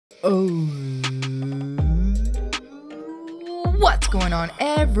Oh, what's going on,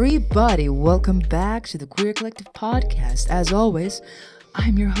 everybody? Welcome back to the Queer Collective podcast. As always,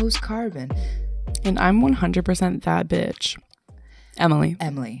 I'm your host, Karbon. And I'm 100% that bitch.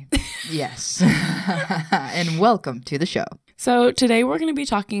 Emily. Yes. And welcome to the show. So today we're going to be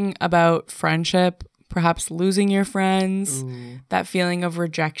talking about friendship, perhaps losing your friends, that feeling of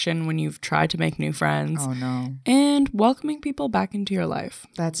rejection when you've tried to make new friends. Oh, no. And welcoming people back into your life.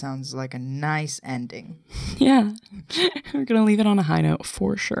 That sounds like a nice ending. Yeah. We're going to leave it on a high note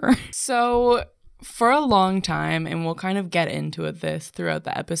for sure. So for a long time, and we'll kind of get into this throughout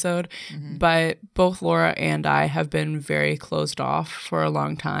the episode, but both Laura and I have been very closed off for a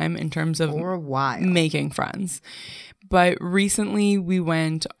long time in terms of For a while. making friends. But recently we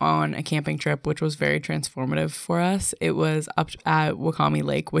went on a camping trip, which was very transformative for us. It was up at Wakami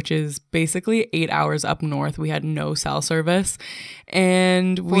Lake, which is basically 8 hours up north. We had no cell service.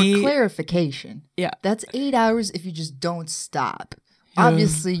 And For clarification, Yeah. that's 8 hours if you just don't stop.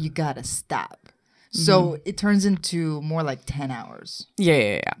 Obviously, you gotta stop. So it turns into more like 10 hours.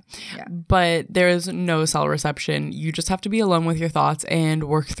 Yeah. But there is no cell reception. You just have to be alone with your thoughts and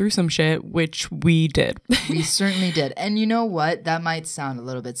work through some shit, which we did. We certainly did. And you know what? That might sound a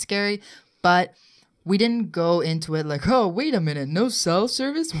little bit scary, but we didn't go into it like, oh, wait a minute, no cell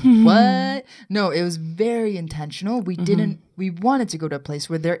service? What? No, it was very intentional. We wanted to go to a place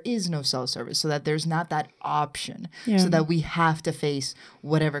where there is no cell service so that there's not that option, so that we have to face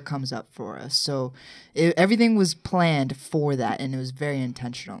whatever comes up for us. So everything was planned for that, and it was very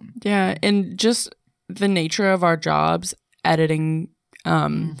intentional. Yeah, and just the nature of our jobs, editing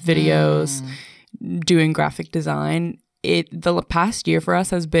videos, doing graphic design, the past year for us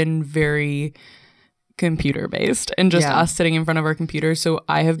has been very computer based and just us sitting in front of our computers. So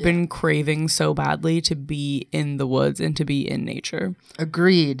I have been craving so badly to be in the woods and to be in nature.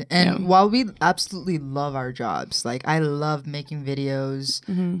 Agreed. And while we absolutely love our jobs, like I love making videos,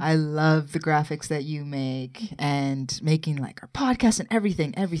 I love the graphics that you make and making like our podcast and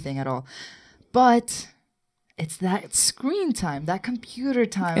everything at all. But it's that screen time, that computer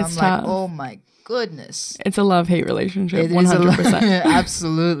time. It's I'm tough. like, oh my goodness. It's a love-hate relationship, It 100%.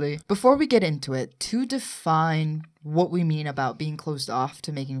 Absolutely. Before we get into it, to define what we mean about being closed off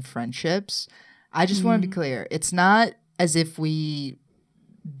to making friendships, I just want to be clear. It's not as if we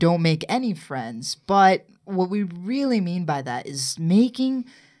don't make any friends, but what we really mean by that is making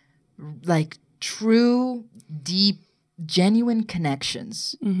like true, deep, genuine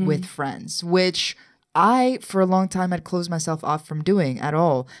connections with friends, which I, for a long time, had closed myself off from doing at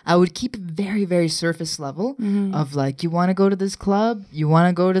all. I would keep it very, very surface level of like, you want to go to this club, you want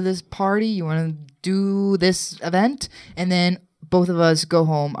to go to this party, you want to do this event, and then both of us go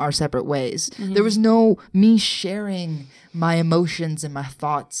home our separate ways. There was no me sharing my emotions and my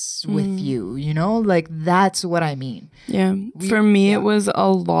thoughts with you, you know? Like, that's what I mean. Yeah. For me, it was a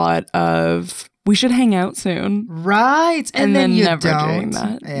lot of, we should hang out soon. Right. And then you never don't. doing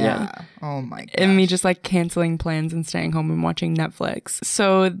that. Yeah. Oh my god. And me just like canceling plans and staying home and watching Netflix.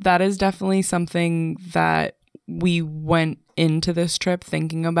 So that is definitely something that we went into this trip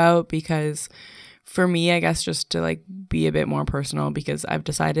thinking about, because for me, I guess just to like be a bit more personal, because I've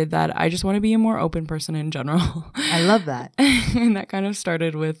decided that I just want to be a more open person in general. I love that. And that kind of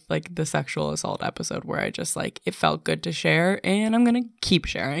started with like the sexual assault episode, where I just like, it felt good to share, and I'm going to keep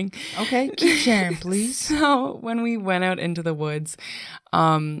sharing. Okay, keep sharing, please. So when we went out into the woods,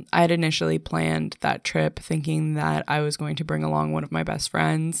 I had initially planned that trip thinking that I was going to bring along one of my best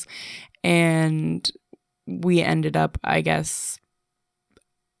friends, and we ended up, I guess,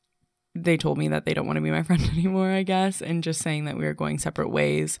 they told me that they don't want to be my friend anymore, I guess, and just saying that we were going separate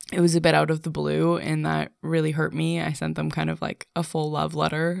ways. It was a bit out of the blue, and that really hurt me. I sent them kind of like a full love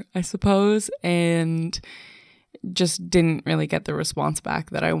letter, I suppose, and just didn't really get the response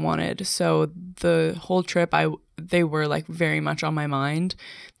back that I wanted. So the whole trip, they were like very much on my mind.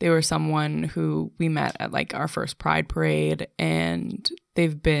 They were someone who we met at like our first Pride parade, and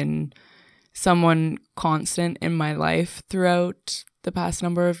they've been someone constant in my life throughout the past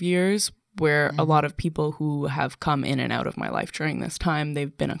number of years, where a lot of people who have come in and out of my life during this time,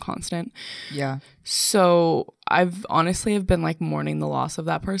 they've been a constant. Yeah. So I've honestly have been like mourning the loss of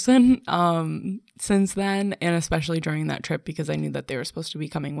that person since then, and especially during that trip, because I knew that they were supposed to be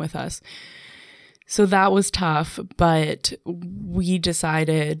coming with us. So that was tough, but we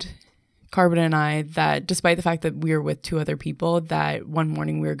decided, Karbon and I, that despite the fact that we were with two other people, that one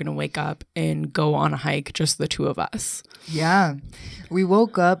morning we were going to wake up and go on a hike, just the two of us. Yeah. We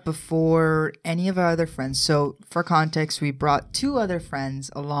woke up before any of our other friends. So for context, we brought two other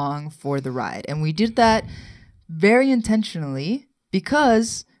friends along for the ride. And we did that very intentionally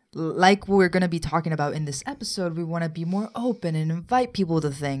because like we're going to be talking about in this episode, we want to be more open and invite people to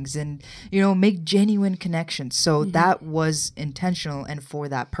things and, make genuine connections. So that was intentional and for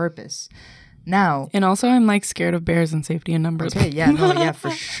that purpose. Now, and also I'm like scared of bears and safety in numbers. Okay, yeah, no, yeah, for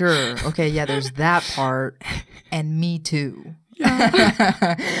sure. Okay, yeah, there's that part, and me too.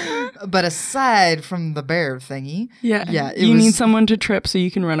 Yeah. But aside from the bear thingy, you need someone to trip so you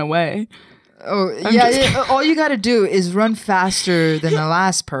can run away. Oh, yeah, all you got to do is run faster than the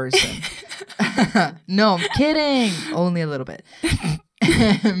last person. No, I'm kidding. Only a little bit.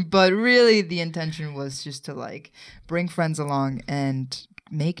 But really, the intention was just to like bring friends along and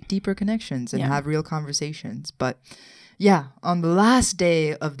make deeper connections and have real conversations. But yeah, on the last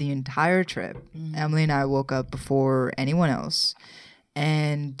day of the entire trip, Emily and I woke up before anyone else.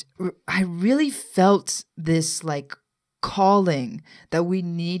 And I really felt this like calling that we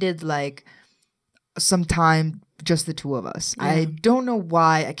needed like some time, just the two of us. I don't know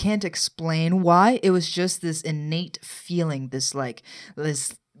why. I can't explain why. It was just this innate feeling, this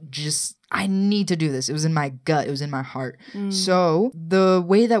just I need to do this. It was in my gut. It was in my heart. So the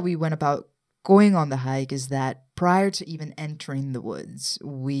way that we went about going on the hike is that prior to even entering the woods,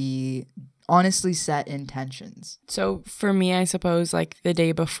 we honestly set intentions. So for me, I suppose like the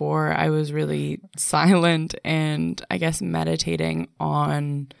day before, I was really silent and I guess meditating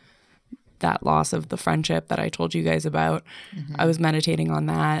on that loss of the friendship that I told you guys about. I was meditating on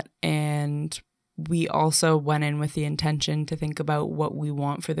that, and we also went in with the intention to think about what we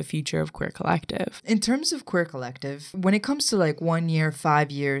want for the future of Queer Collective. In terms of Queer Collective, when it comes to like 1 year,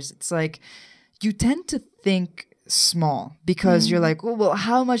 5 years, it's like you tend to think small because you're like, well,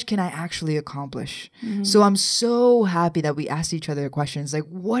 how much can I actually accomplish? So I'm so happy that we asked each other questions like,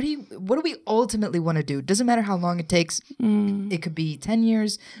 what do we ultimately want to do? Doesn't matter how long it takes. It could be 10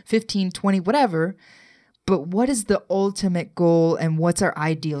 years, 15, 20, whatever. But what is the ultimate goal and what's our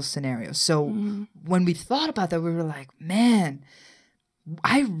ideal scenario? So when we thought about that, we were like, man,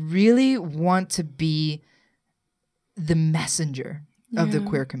 I really want to be the messenger of the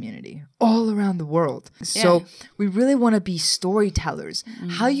queer community all around the world. So we really want to be storytellers.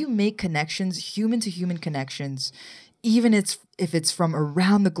 How you make connections, human to human connections, even if it's from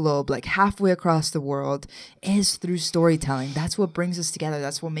around the globe, like halfway across the world, is through storytelling. That's what brings us together.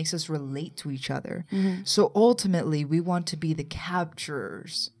 That's what makes us relate to each other. So ultimately, we want to be the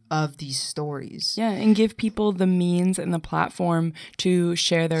capturers of these stories. Yeah, and give people the means and the platform to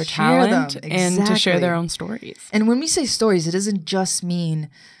share their talent and to share their own stories. And when we say stories, it doesn't just mean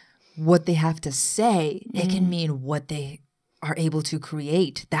what they have to say. It can mean what they are able to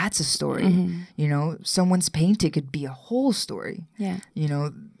create. That's a story. Someone's painting could be a whole story.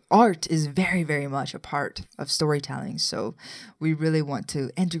 Art is very, very much a part of storytelling. So we really want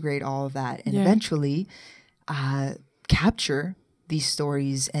to integrate all of that and eventually capture these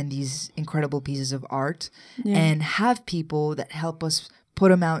stories and these incredible pieces of art and have people that help us put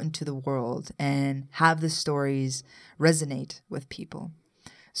them out into the world and have the stories resonate with people.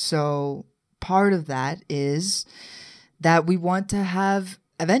 So part of that is that we want to have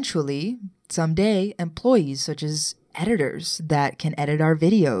eventually someday employees such as editors that can edit our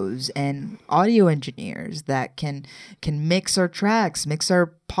videos and audio engineers that can mix our tracks, mix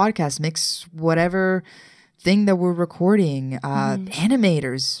our podcast, mix whatever thing that we're recording,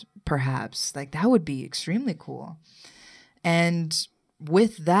 animators perhaps. Like that would be extremely cool. And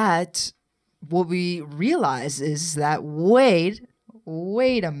with that, what we realize is that wait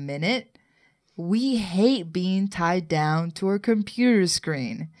a minute, we hate being tied down to our computer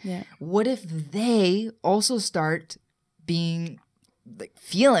screen. What if they also start being like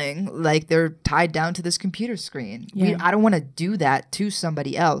feeling like they're tied down to this computer screen? I don't want to do that to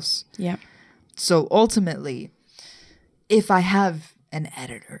somebody else. So ultimately, if I have an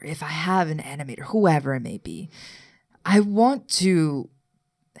editor, if I have an animator, whoever it may be, I want to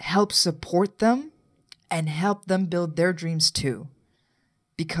help support them and help them build their dreams too.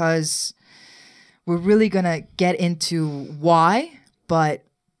 Because we're really going to get into why, but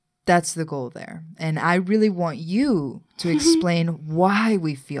that's the goal there. And I really want you to explain why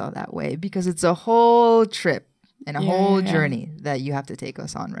we feel that way, because it's a whole trip and a whole journey that you have to take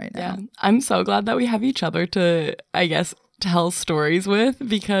us on right now. I'm so glad that we have each other to, I guess, tell stories with,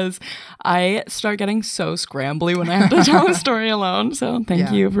 because I start getting so scrambly when I have to tell a story alone. So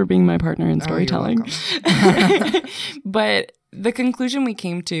thank you for being my partner in storytelling. But the conclusion we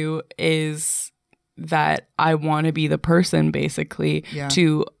came to is that I want to be the person basically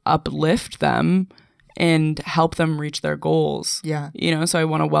to uplift them and help them reach their goals. Yeah. You know, so I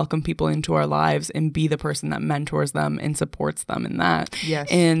want to welcome people into our lives and be the person that mentors them and supports them in that. Yes.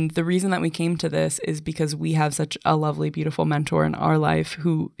 And the reason that we came to this is because we have such a lovely, beautiful mentor in our life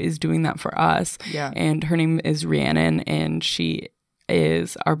who is doing that for us. Yeah. And her name is Rhiannon, and she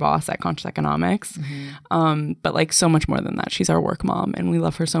is our boss at Conscious Economics. But like so much more than that, she's our work mom, and we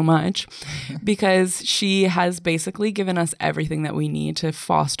love her so much because she has basically given us everything that we need to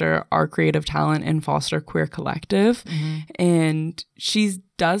foster our creative talent and foster Queer Collective. And she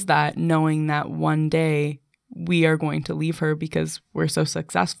does that knowing that one day we are going to leave her because we're so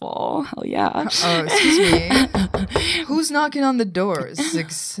successful. Hell yeah. Oh, excuse me. Who's knocking on the door?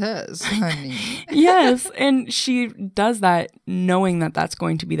 Success, honey. Yes. And she does that knowing that that's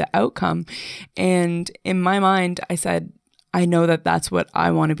going to be the outcome. And in my mind, I said, I know that that's what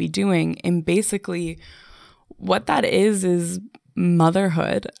I want to be doing. And basically what that is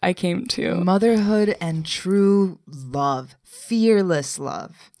motherhood. I came to motherhood and true love, fearless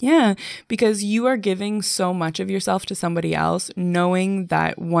love. Yeah, because you are giving so much of yourself to somebody else, knowing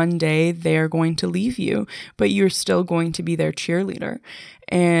that one day they're going to leave you, but you're still going to be their cheerleader.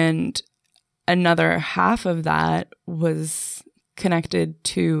 And another half of that was connected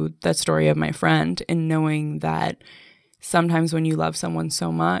to the story of my friend, and knowing that sometimes when you love someone so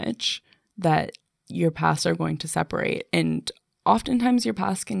much that your paths are going to separate, and oftentimes your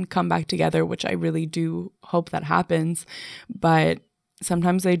paths can come back together, which I really do hope that happens, but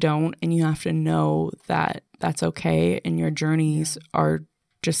sometimes they don't, and you have to know that that's okay, and your journeys are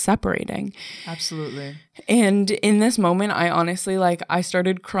just separating. Absolutely. And in this moment, I honestly, I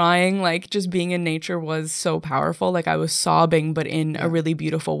started crying. Just being in nature was so powerful. I was sobbing, but in a really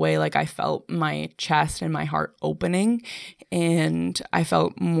beautiful way. I felt my chest and my heart opening, and I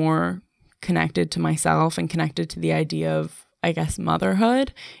felt more connected to myself and connected to the idea of, I guess,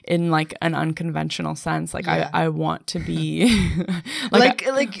 motherhood in an unconventional sense. I want to be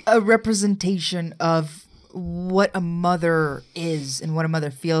like a representation of what a mother is and what a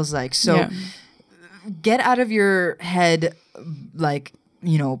mother feels like. So get out of your head,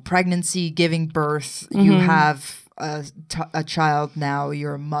 pregnancy, giving birth, you have a child now,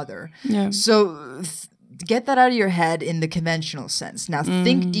 you're a mother. Yeah. So get that out of your head in the conventional sense. Now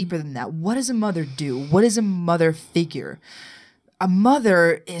think deeper than that. What does a mother do? What is a mother figure? A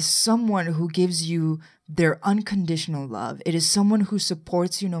mother is someone who gives you their unconditional love. It is someone who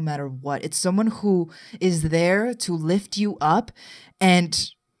supports you no matter what. It's someone who is there to lift you up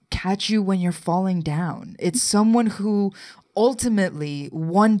and catch you when you're falling down. It's someone who ultimately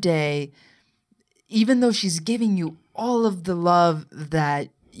one day, even though she's giving you all of the love that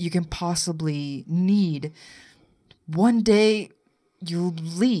you can possibly need, one day you'll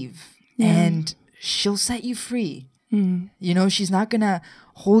leave and she'll set you free. She's not going to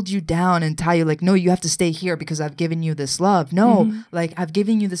hold you down and tell you no, you have to stay here because I've given you this love. No, I've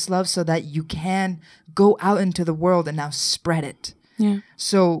given you this love so that you can go out into the world and now spread it. Yeah.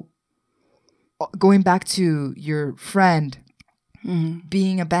 So going back to your friend,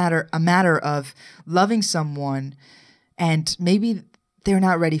 being a matter of loving someone, and maybe they're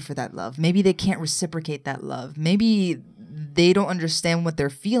not ready for that love. Maybe they can't reciprocate that love. Maybe they don't understand what they're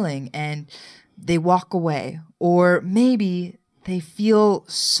feeling and they walk away. Or maybe they feel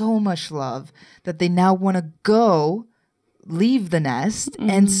so much love that they now want to leave the nest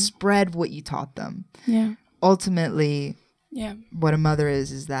and spread what you taught them. Yeah. Ultimately, what a mother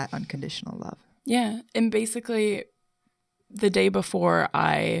is that unconditional love. Yeah. And basically, the day before,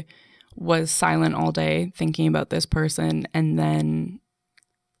 I was silent all day thinking about this person, and then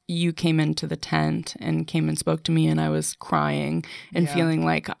you came into the tent and came and spoke to me, and I was crying and feeling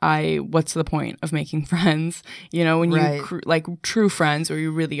what's the point of making friends? When you true friends, where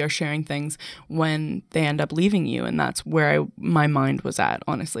you really are sharing things when they end up leaving you. And that's where my mind was at,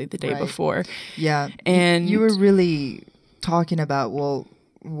 honestly, the day before. Yeah. And you were really talking about, well,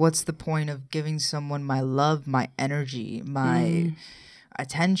 what's the point of giving someone my love, my energy, my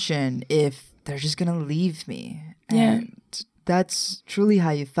attention if they're just going to leave me? And that's truly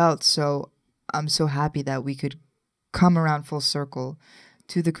how you felt. So I'm so happy that we could come around full circle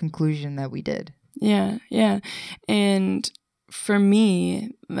to the conclusion that we did. Yeah, yeah. And for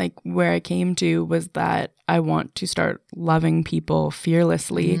me, where I came to was that I want to start loving people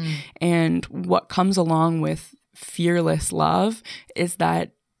fearlessly. And what comes along with fearless love is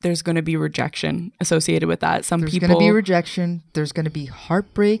that there's going to be rejection associated with that. There's going to be rejection. There's going to be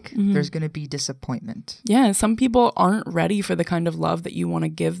heartbreak. There's going to be disappointment. Yeah. Some people aren't ready for the kind of love that you want to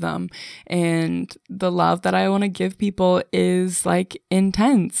give them. And the love that I want to give people is like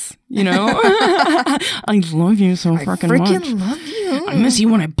intense, you know? I love you so fucking much. I freaking love you. I miss you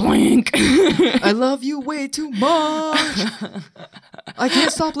when I blink. I love you way too much. I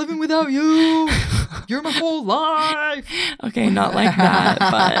can't stop living without you. You're my whole life. Okay, not like that,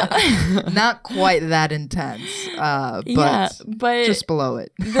 but not quite that intense. But just below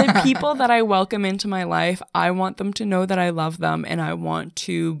it. The people that I welcome into my life, I want them to know that I love them, and I want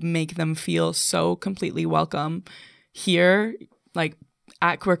to make them feel so completely welcome here, like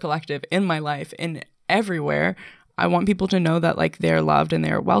at Queer Collective, in my life, and everywhere. I want people to know that like they're loved and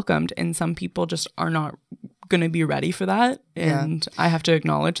they're welcomed, and some people just are not going to be ready for that, and I have to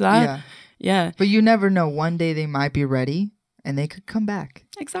acknowledge that. Yeah. But you never know. One day they might be ready and they could come back.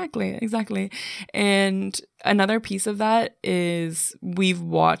 Exactly. And another piece of that is we've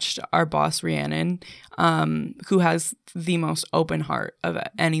watched our boss, Rhiannon, who has the most open heart of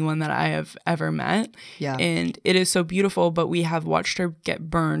anyone that I have ever met. Yeah. And it is so beautiful, but we have watched her get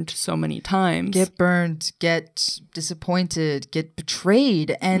burned so many times. Get burned, get disappointed, get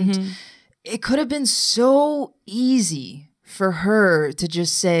betrayed. And it could have been so easy for her to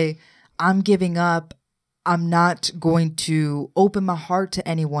just say, I'm giving up. I'm not going to open my heart to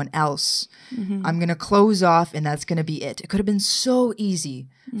anyone else. I'm going to close off and that's going to be it. It could have been so easy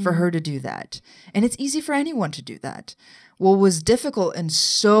for her to do that. And it's easy for anyone to do that. What was difficult and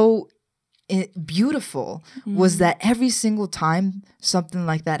so beautiful was that every single time something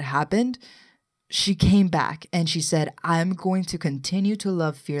like that happened, she came back and she said, I'm going to continue to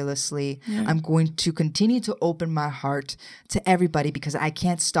love fearlessly. Yeah. I'm going to continue to open my heart to everybody because I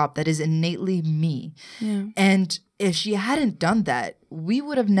can't stop. That is innately me. Yeah. And if she hadn't done that, we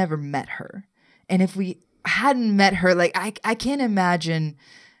would have never met her. And if we hadn't met her, like I can't imagine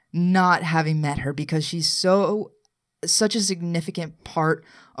not having met her because she's such a significant part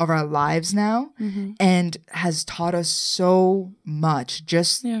of our lives now and has taught us so much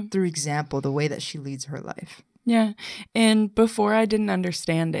just through example, the way that she leads her life. Yeah. And before I didn't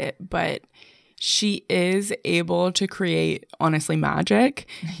understand it, but she is able to create, honestly, magic.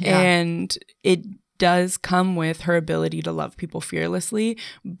 Yeah. And it does come with her ability to love people fearlessly,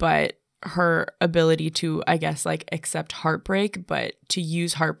 but her ability to, I guess, like accept heartbreak, but to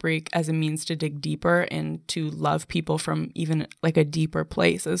use heartbreak as a means to dig deeper and to love people from even like a deeper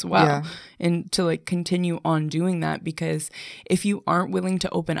place as well. Yeah. And to like continue on doing that, because if you aren't willing to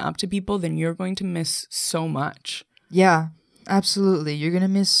open up to people, then you're going to miss so much. Yeah, absolutely. You're going to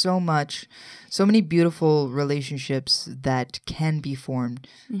miss so much. So many beautiful relationships that can be formed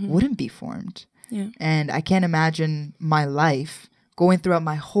wouldn't be formed. Yeah. And I can't imagine my life going throughout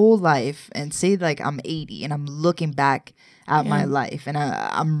my whole life and say like I'm 80 and I'm looking back at my life and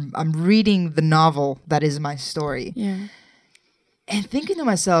I'm reading the novel that is my story. Yeah. And thinking to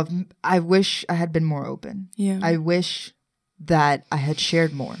myself, I wish I had been more open. Yeah. I wish that I had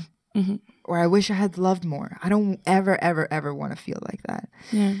shared more. Or I wish I had loved more. I don't ever want to feel like that.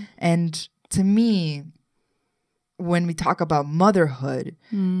 Yeah. And to me, when we talk about motherhood,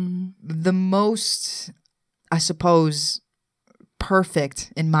 the most, I suppose,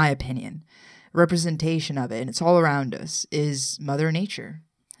 perfect, in my opinion, representation of it, and it's all around us, is Mother Nature.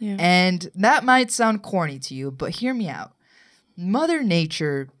 Yeah. And that might sound corny to you, but hear me out. Mother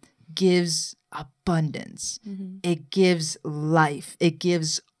Nature gives abundance. It gives life. It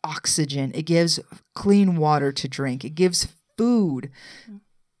gives oxygen. It gives clean water to drink. It gives food.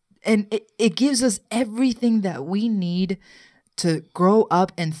 And it gives us everything that we need to grow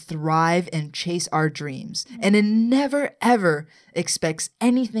up and thrive and chase our dreams. And it never, ever expects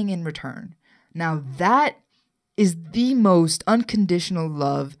anything in return. Now, that is the most unconditional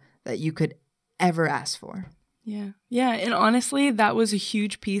love that you could ever ask for. Yeah. Yeah. And honestly, that was a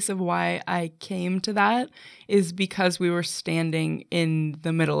huge piece of why I came to that, is because we were standing in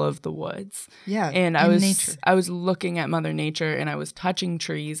the middle of the woods. Yeah. And I was looking at Mother Nature and I was touching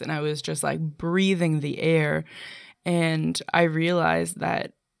trees and I was just like breathing the air. And I realized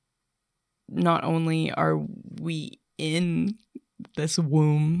that not only are we in this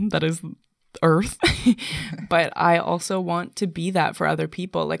womb that is Earth, but I also want to be that for other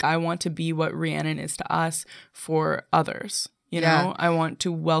people. Like, I want to be what Rhiannon is to us for others. You know, I want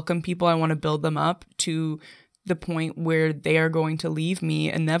to welcome people. I want to build them up to the point where they are going to leave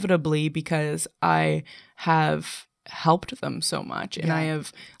me inevitably because I have helped them so much and I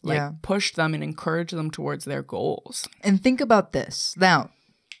have pushed them and encouraged them towards their goals. And think about this. Now,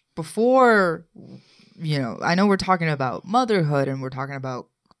 before, I know we're talking about motherhood and we're talking about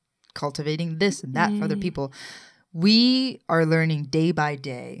cultivating this and that for other people. We are learning day by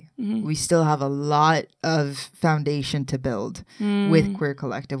day. We still have a lot of foundation to build with Queer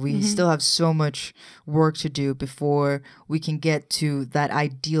Collective. We still have so much work to do before we can get to that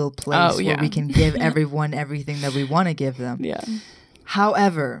ideal place where we can give everyone everything that we want to give them. Yeah.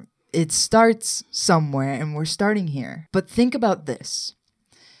 However, it starts somewhere and we're starting here. But think about this.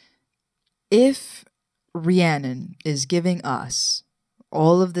 If Rhiannon is giving us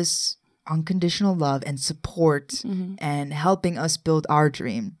all of this unconditional love and support and helping us build our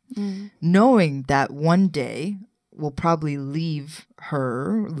dream, knowing that one day we'll probably leave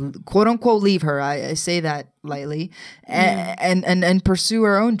her, quote unquote leave her, I say that lightly, and pursue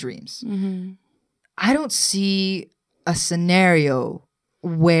our own dreams. I don't see a scenario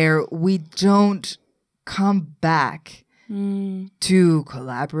where we don't come back to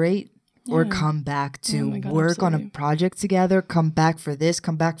collaborate or come back to work on a project together, come back for this,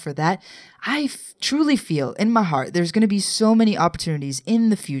 come back for that. I truly feel in my heart there's going to be so many opportunities in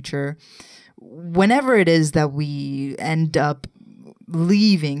the future, whenever it is that we end up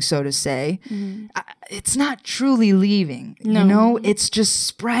leaving, so to say. It's not truly leaving, you know? It's just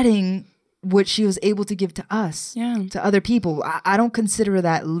spreading what she was able to give to us, to other people. I don't consider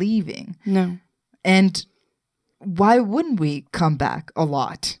that leaving. No. And why wouldn't we come back a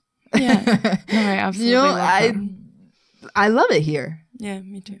lot? Yeah, no, I absolutely love that. I love it here. Yeah,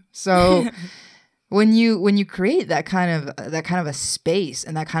 me too. So when you create that kind of a space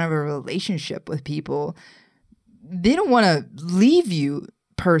and that kind of a relationship with people, they don't want to leave you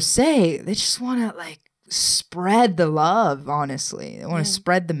per se. They just want to like spread the love. Honestly, they want to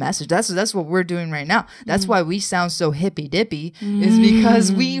spread the message. That's what we're doing right now. That's why we sound so hippy dippy, is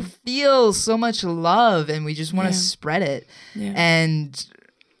because we feel so much love and we just want to spread it. And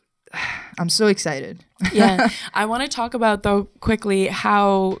I'm so excited. I want to talk about, though, quickly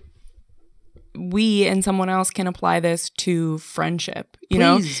how we and someone else can apply this to friendship,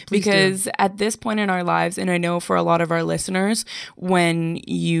 please because at this point in our lives, and I know for a lot of our listeners, when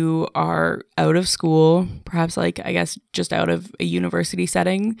you are out of school, perhaps like, I guess, just out of a university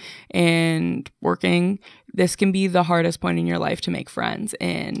setting and working, this can be the hardest point in your life to make friends.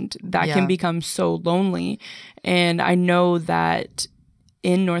 And that can become so lonely. And I know that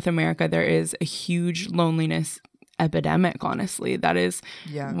in North America, there is a huge loneliness epidemic, honestly. That is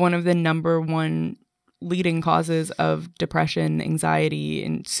one of the number one leading causes of depression, anxiety,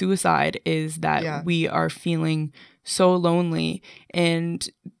 and suicide, is that we are feeling so lonely. And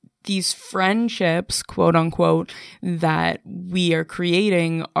these friendships, quote unquote, that we are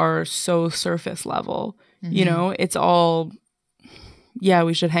creating are so surface level. You know, it's all...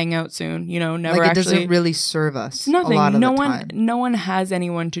 we should hang out soon. Never like it actually doesn't really serve us. Nothing. A lot of the time. No one has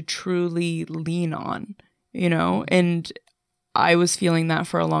anyone to truly lean on. And I was feeling that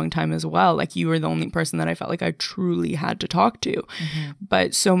for a long time as well. Like, you were the only person that I felt like I truly had to talk to.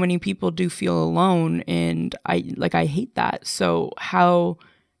 But so many people do feel alone, and I hate that. So how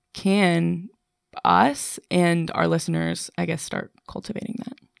can us and our listeners, I guess, start cultivating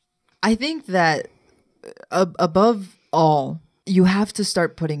that? I think that above all, you have to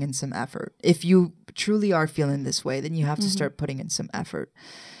start putting in some effort. If you truly are feeling this way, then you have to start putting in some effort.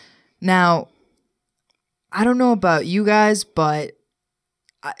 Now, I don't know about you guys, but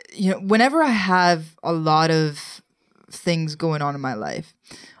whenever I have a lot of things going on in my life,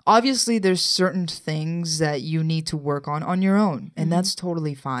 obviously there's certain things that you need to work on your own, and that's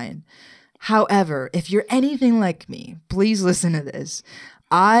totally fine. However, if you're anything like me, please listen to this.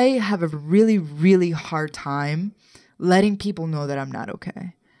 I have a really, really hard time letting people know that I'm not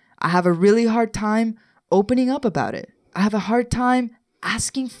okay. I have a really hard time opening up about it. I have a hard time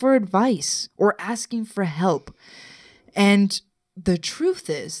asking for advice or asking for help. And the truth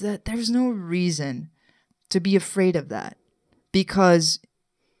is that there's no reason to be afraid of that, because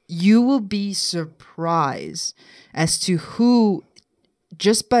you will be surprised as to who,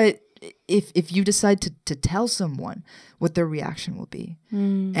 just by if you decide to tell someone, what their reaction will be.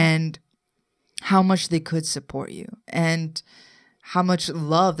 And how much they could support you, and how much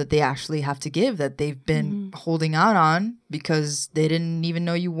love that they actually have to give that they've been holding out on because they didn't even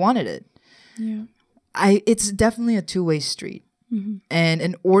know you wanted it. It's definitely a two-way street. And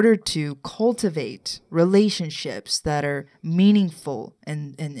in order to cultivate relationships that are meaningful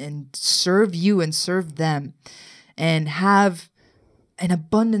and serve you and serve them and have an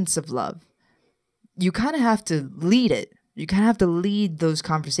abundance of love, you kind of have to lead it. You kind of have to lead those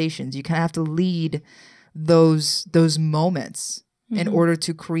conversations. You kind of have to lead those moments in order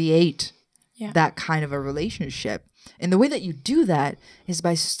to create that kind of a relationship. And the way that you do that is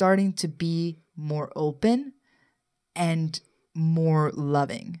by starting to be more open and more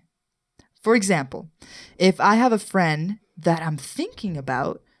loving. For example, if I have a friend that I'm thinking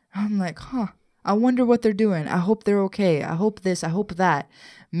about, I'm like, I wonder what they're doing. I hope they're okay. I hope this, I hope that.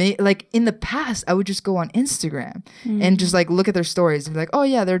 Like in the past, I would just go on Instagram and just like look at their stories and be like, oh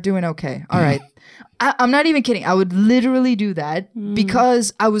yeah, they're doing okay. All right. I'm not even kidding. I would literally do that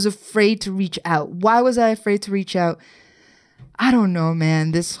because I was afraid to reach out. Why was I afraid to reach out? I don't know,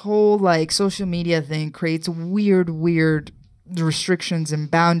 man. This whole like social media thing creates weird restrictions and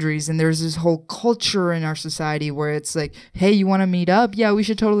boundaries, and there's this whole culture in our society where it's like, hey, you want to meet up? Yeah, we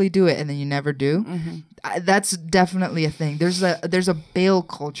should totally do it, and then you never do. That's definitely a thing. There's a bail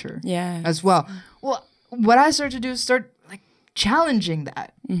culture as well. Well, what I started to do is start like challenging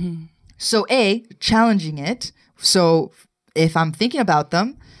that. So challenging it. So if I'm thinking about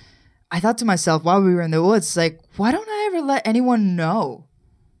them, I thought to myself while we were in the woods, like, why don't I ever let anyone know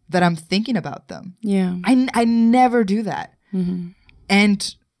that I'm thinking about them? I never do that.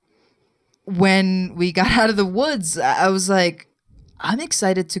 And when we got out of the woods, I was like, I'm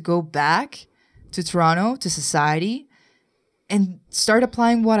excited to go back to Toronto, to society, and start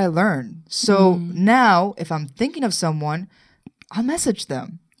applying what I learned. So now, if I'm thinking of someone, I'll message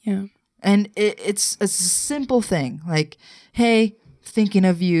them. And it's a simple thing. Like, hey, thinking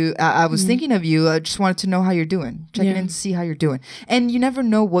of you. I was thinking of you. I just wanted to know how you're doing. Checking in to see how you're doing. And you never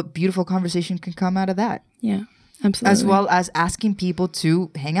know what beautiful conversation can come out of that. Absolutely. As well as asking people to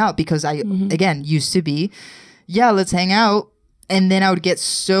hang out, because I, again, used to be, let's hang out. And then I would get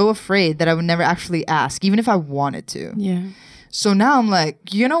so afraid that I would never actually ask, even if I wanted to. So now I'm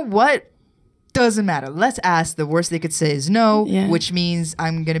like, you know what? Doesn't matter. Let's ask. The worst they could say is no, which means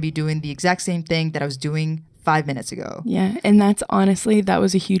I'm going to be doing the exact same thing that I was doing 5 minutes ago. And that's honestly, that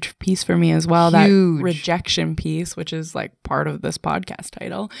was a huge piece for me as well. That rejection piece, which is like part of this podcast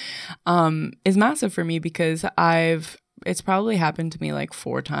title, is massive for me because it's probably happened to me like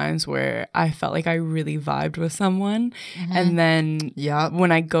 4 times where I felt like I really vibed with someone. And then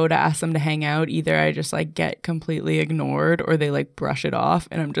when I go to ask them to hang out, either I just like get completely ignored or they like brush it off.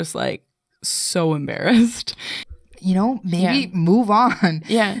 And I'm just like so embarrassed. You know, maybe move on.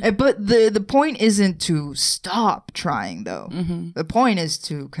 But the point isn't to stop trying, though. The point is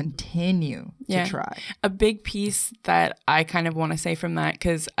to continue to try. A big piece that I kind of want to say from that,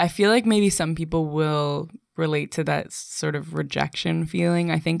 because I feel like maybe some people will relate to that sort of rejection feeling.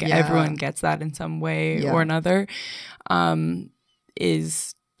 I think everyone gets that in some way or another,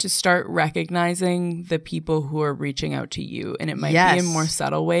 is to start recognizing the people who are reaching out to you. And it might be in more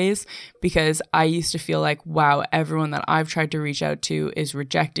subtle ways, because I used to feel like, wow, everyone that I've tried to reach out to is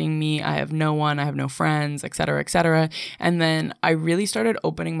rejecting me. I have no one, I have no friends, et cetera, et cetera. And then I really started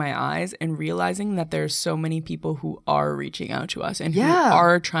opening my eyes and realizing that there's so many people who are reaching out to us and who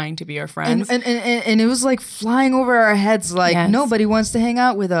are trying to be our friends. And it was like flying over our heads, like nobody wants to hang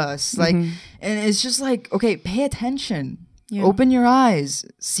out with us. Like, and it's just like, okay, pay attention. Open your eyes.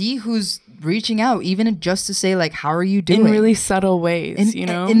 See who's reaching out, even just to say, like, how are you doing? In really subtle ways, you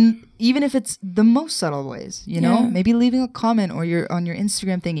know? Even if it's the most subtle ways, you know? Maybe leaving a comment or on your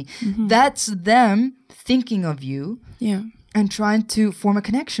Instagram thingy. That's them thinking of you and trying to form a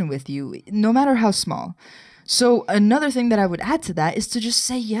connection with you, no matter how small. So another thing that I would add to that is to just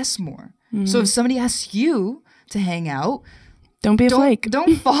say yes more. So if somebody asks you to hang out, don't be a flake.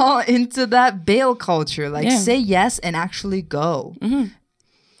 Don't fall into that bail culture. Like, say yes and actually go.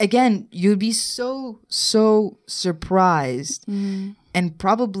 Again, you'd be so surprised and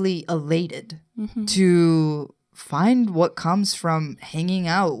probably elated to find what comes from hanging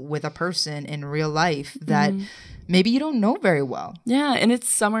out with a person in real life that maybe you don't know very well. And it's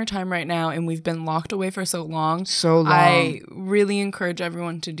summertime right now, and we've been locked away for so long. I really encourage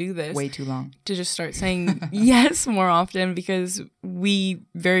everyone to do this. Way too long. To just start saying yes more often, because we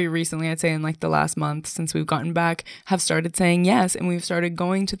very recently, I'd say in like the last month since we've gotten back, have started saying yes, and we've started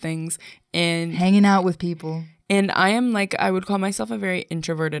going to things and hanging out with people. And I am like, I would call myself a very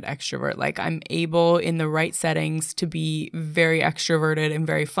introverted extrovert. Like, I'm able in the right settings to be very extroverted and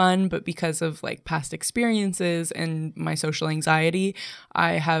very fun. But because of like past experiences and my social anxiety,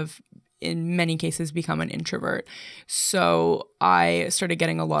 I have in many cases become an introvert. So I started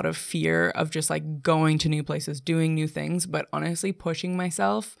getting a lot of fear of just like going to new places, doing new things, but honestly pushing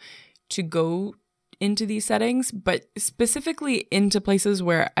myself to go into these settings, but specifically into places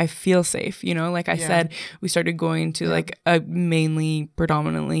where I feel safe, you know, like I said, we started going to like a mainly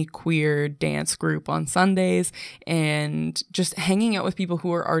predominantly queer dance group on Sundays, and just hanging out with people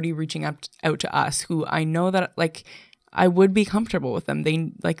who are already reaching out to us, who I know that like I would be comfortable with them.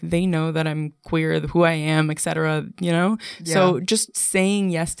 They know that I'm queer, who I am, etc. You know? Yeah. So just saying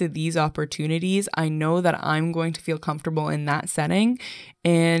yes to these opportunities, I know that I'm going to feel comfortable in that setting.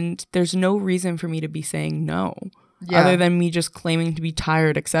 And there's no reason for me to be saying no. Yeah. Other than me just claiming to be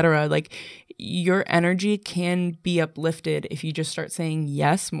tired, etc. Like, your energy can be uplifted if you just start saying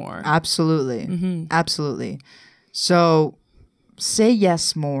yes more. Absolutely. Mm-hmm. Absolutely. So say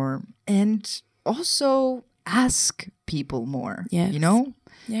yes more, and also ask people more. Yes. You know?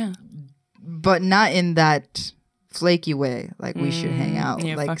 Yeah. But not in that flaky way, like we should hang out.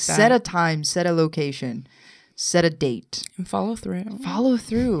 Yeah, like fuck set that. a time, set a location, set a date. And follow through. Follow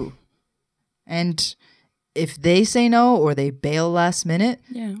through. And if they say no or they bail last minute,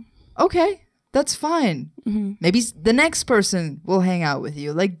 Yeah. okay, that's fine. Mm-hmm. Maybe the next person will hang out with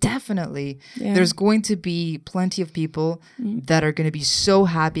you. Like, definitely. Yeah. There's going to be plenty of people that are going to be so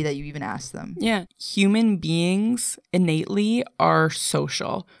happy that you even asked them. Yeah. Human beings innately are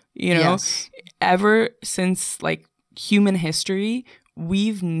social. You know, Yes. ever since like human history,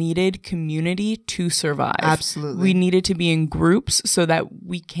 we've needed community to survive. Absolutely. We needed to be in groups so that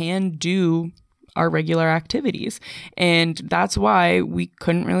we can do our regular activities. And that's why we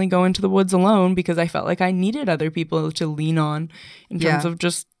couldn't really go into the woods alone, because I felt like I needed other people to lean on in terms of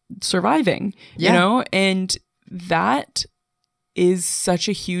just surviving, you know? And that is such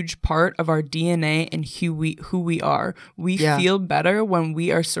a huge part of our DNA and who we are. We feel better when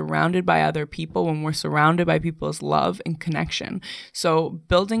we are surrounded by other people, when we're surrounded by people's love and connection. So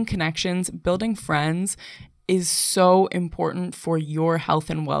building connections, building friends is so important for your health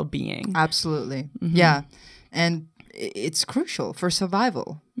and well-being. Absolutely. Yeah. And it's crucial for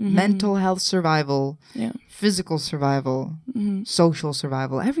survival. Mental health survival, physical survival, social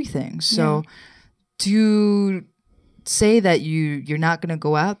survival, everything. So to say that you're not going to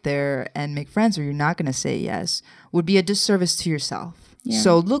go out there and make friends, or you're not going to say yes, would be a disservice to yourself.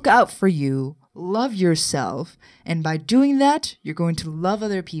 So look out for you, love yourself, and by doing that, you're going to love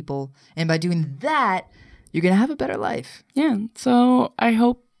other people, and by doing that, you're going to have a better life. Yeah. So I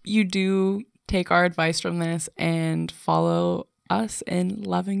hope you do take our advice from this and follow us in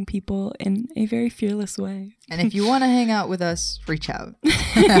loving people in a very fearless way. And if you want to hang out with us, reach out.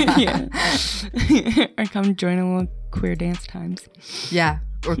 Yeah. Or come join a little queer dance times. Yeah.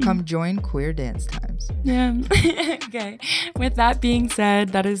 Or come join Queer Dance Times. Yeah. Okay. With that being said,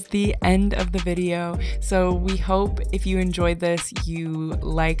 that is the end of the video. So we hope if you enjoyed this, you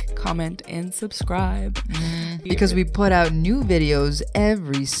like, comment, and subscribe. Because we put out new videos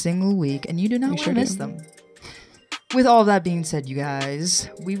every single week, and you do not want to miss them. With all that being said, you guys,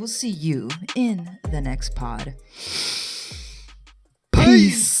 we will see you in the next pod.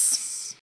 Peace.